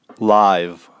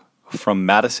live from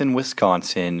Madison,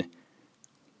 Wisconsin,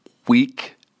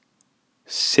 Week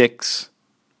 6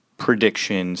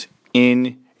 predictions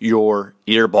in your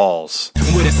earballs.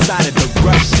 We decided to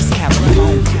rush this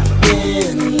California.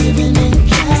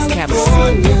 It's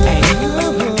California.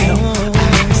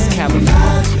 It's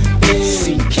California.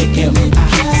 See, kick him.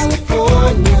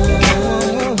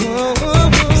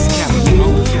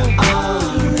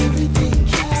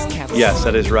 Yes,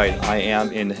 that is right. I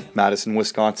am in Madison,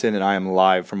 Wisconsin, and I am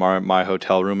live from my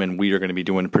hotel room, and we are going to be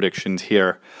doing predictions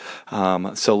here.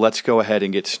 So let's go ahead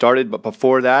and get started. But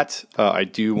before that, I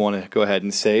do want to go ahead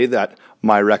and say that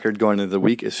my record going into the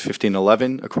week is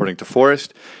 15-11, according to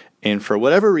Forrest. And for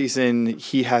whatever reason,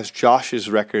 he has Josh's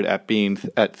record at being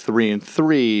at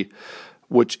 3-3,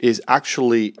 which is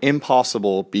actually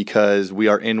impossible because we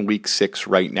are in Week 6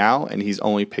 right now, and he's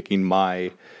only picking my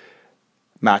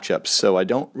matchups. So I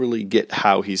don't really get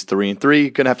how he's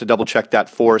 3-3. Gonna have to double check that,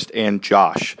 Forrest and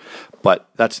Josh. But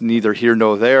that's neither here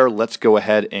nor there. Let's go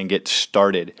ahead and get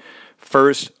started.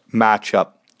 First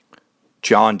matchup,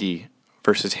 John D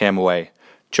versus Hamway.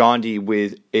 John D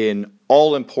with an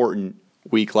all-important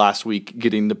week last week,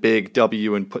 getting the big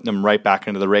W and putting them right back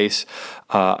into the race.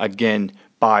 Again,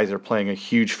 buys are playing a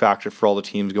huge factor for all the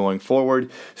teams going forward,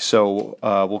 so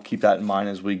we'll keep that in mind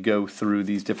as we go through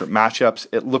these different matchups.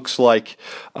 It looks like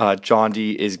John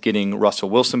D is getting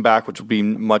Russell Wilson back, which will be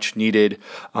much needed.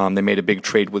 They made a big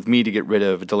trade with me to get rid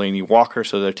of Delaney Walker,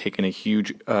 so they're taking a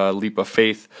huge leap of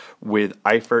faith with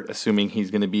Eifert, assuming he's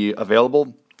going to be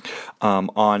available.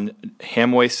 On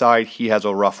Hamway's side, he has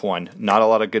a rough one. Not a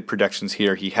lot of good predictions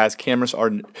here. He has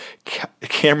Cameron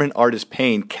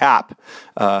Artis-Payne, CAP,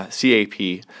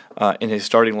 in his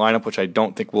starting lineup, which I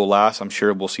don't think will last. I'm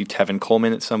sure we'll see Tevin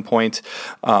Coleman at some point,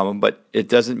 but it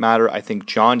doesn't matter. I think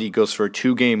John D goes for a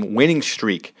 2-game winning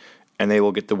streak, and they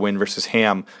will get the win versus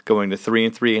Ham, going to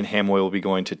 3-3, and Hamway will be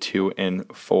going to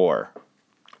 2-4.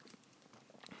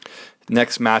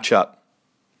 Next matchup,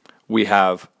 we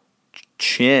have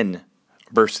Chin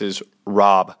versus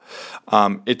Rob.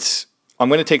 I'm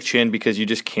going to take Chin because you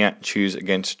just can't choose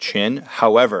against Chin.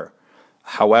 However,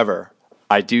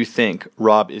 I do think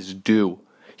Rob is due.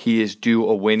 He is due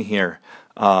a win here.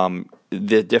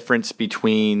 The difference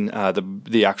between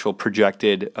the actual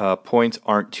projected points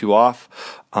aren't too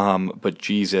off, but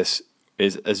Jesus,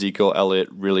 is Ezekiel Elliott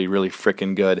really, really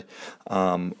freaking good.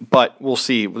 But we'll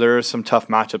see. There are some tough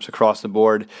matchups across the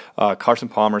board. Carson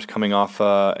Palmer's coming off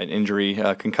an injury,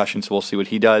 concussion, so we'll see what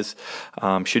he does.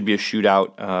 Should be a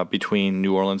shootout between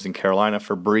New Orleans and Carolina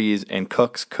for Breeze and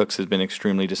Cooks. Cooks has been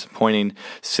extremely disappointing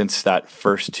since that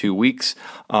first 2 weeks.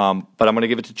 But I'm going to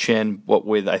give it to Chin, what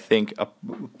with, I think, a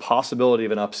possibility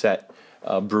of an upset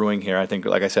brewing here. I think,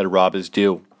 like I said, Rob is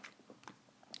due.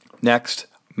 Next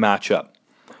matchup,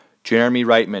 Jeremy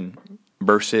Reitman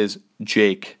versus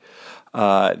Jake.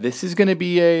 This is going to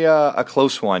be a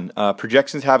close one.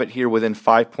 Projections have it here within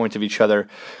 5 points of each other.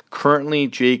 Currently,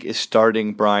 Jake is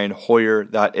starting Brian Hoyer.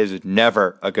 That is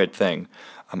never a good thing.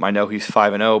 I know he's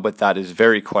 5-0, but that is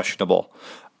very questionable.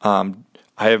 I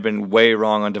have been way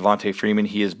wrong on Devontae Freeman.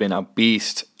 He has been a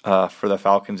beast for the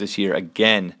Falcons this year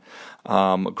again.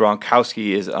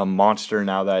 Gronkowski is a monster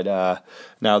now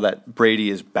that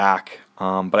Brady is back.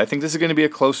 But I think this is going to be a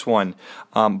close one.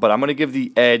 But I'm going to give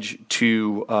the edge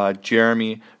to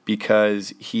Jeremy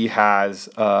because he has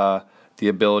the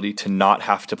ability to not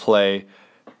have to play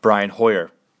Brian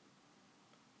Hoyer.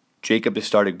 Jacob is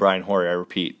starting Brian Hoyer, I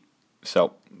repeat.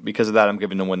 So because of that, I'm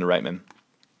giving the win to Reitman.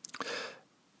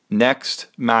 Next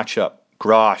matchup,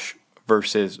 Grosh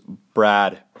versus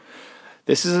Brad.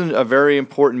 This is a very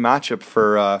important matchup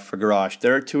for Garage.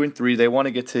 They're 2-3. They want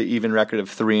to get to even record of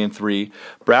 3-3.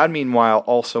 Brad, meanwhile,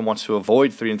 also wants to avoid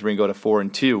 3-3 and go to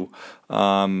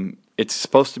 4-2. It's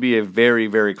supposed to be a very,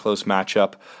 very close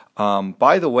matchup.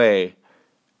 By the way,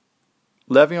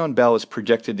 Le'Veon Bell is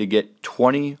projected to get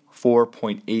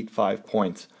 24.85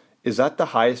 points. Is that the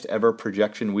highest ever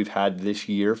projection we've had this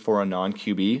year for a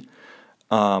non-QB?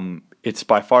 It's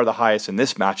by far the highest in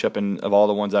this matchup and of all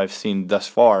the ones I've seen thus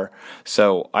far.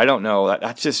 So I don't know.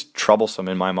 That's just troublesome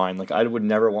in my mind. Like, I would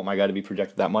never want my guy to be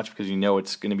projected that much because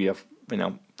it's going to be I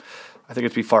think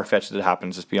it'd be far-fetched that it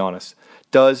happens, just be honest.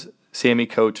 Does Sammy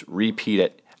Coates repeat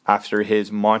it after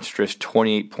his monstrous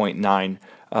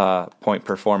 28.9 point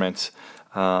performance?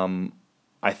 I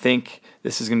think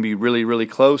this is going to be really, really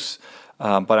close,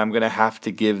 but I'm going to have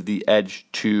to give the edge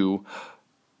to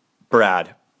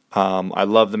Brad. I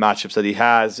love the matchups that he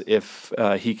has. If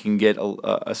he can get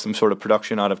some sort of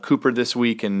production out of Cooper this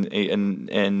week, and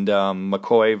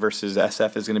McCoy versus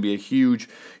SF is going to be a huge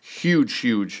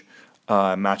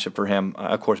matchup for him.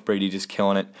 Of course, Brady just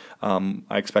killing it.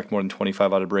 I expect more than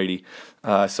 25 out of Brady.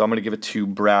 So I'm going to give it to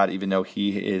Brad, even though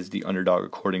he is the underdog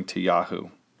according to Yahoo.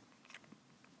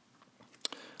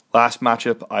 Last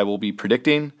matchup I will be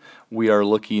predicting. We are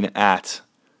looking at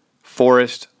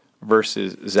Forrest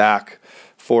versus Zach.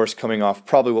 Forrest coming off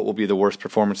probably what will be the worst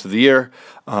performance of the year.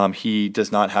 He does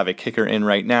not have a kicker in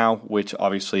right now, which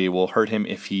obviously will hurt him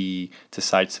if he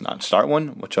decides to not start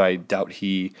one, which I doubt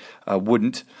he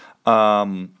wouldn't.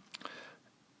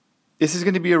 This is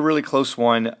going to be a really close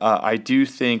one. I do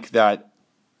think that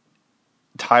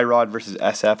Tyrod versus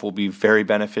SF will be very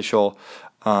beneficial.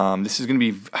 This is going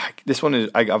to be this one is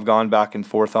I've gone back and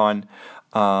forth on.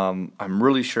 I'm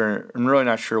really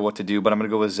not sure what to do, but I'm going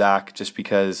to go with Zach just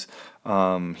because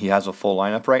he has a full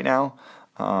lineup right now.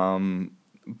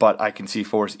 But I can see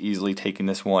Forrest easily taking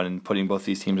this one and putting both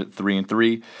these teams at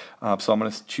 3-3. So I'm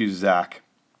going to choose Zach.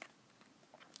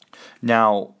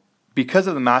 Now, because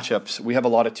of the matchups, we have a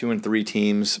lot of 2-3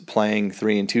 teams playing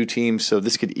 3-2 teams, so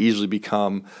this could easily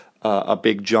become a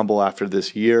big jumble after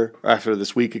this week.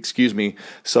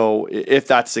 So if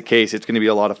that's the case, it's going to be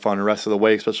a lot of fun the rest of the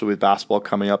way, especially with basketball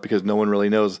coming up, because no one really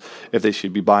knows if they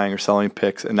should be buying or selling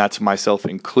picks, and that's myself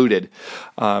included.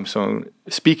 So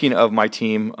speaking of my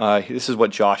team, this is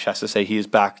what Josh has to say. He is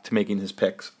back to making his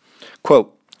picks.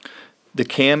 Quote, "The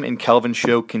Cam and Kelvin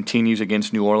show continues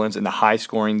against New Orleans, and the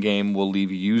high-scoring game will leave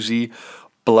Uzi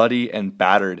bloody and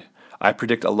battered. I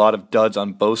predict a lot of duds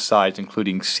on both sides,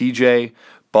 including CJ,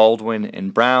 Baldwin,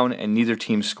 and Brown, and neither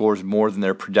team scores more than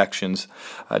their projections.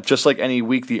 Just like any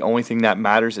week, the only thing that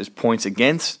matters is points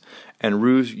against, and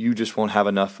Ruse, you just won't have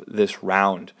enough this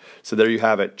round." So there you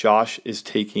have it. Josh is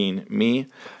taking me.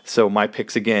 So my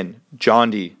picks again: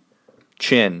 John D,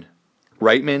 Chin,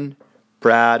 Reitman,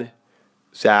 Brad,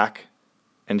 Zach,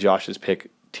 and Josh's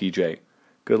pick, TJ.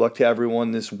 Good luck to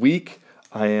everyone this week.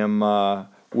 I am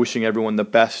wishing everyone the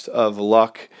best of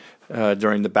luck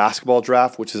during the basketball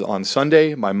draft, which is on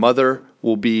Sunday. My mother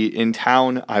will be in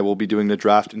town. I will be doing the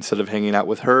draft instead of hanging out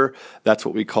with her. That's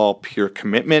what we call pure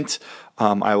commitment.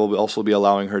 I will also be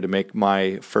allowing her to make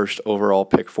my first overall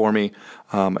pick for me,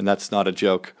 and that's not a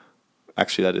joke.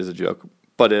 Actually, that is a joke,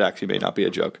 but it actually may not be a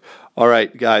joke. All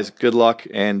right, guys, good luck,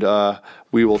 and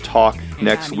we will talk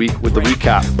next week with the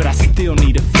recap. But I still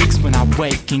need a fix when I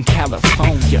wake in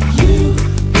California. You've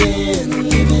been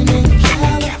living in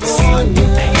California.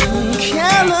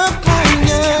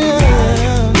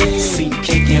 See,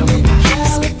 kicking in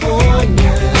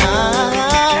California.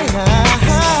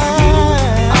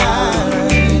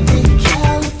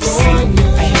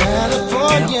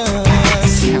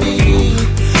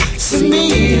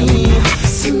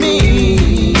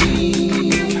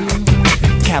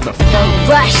 The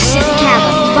rush is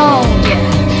California.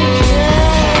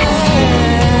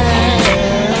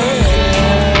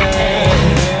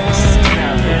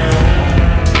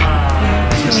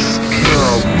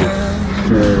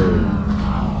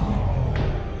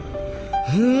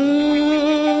 Hmm.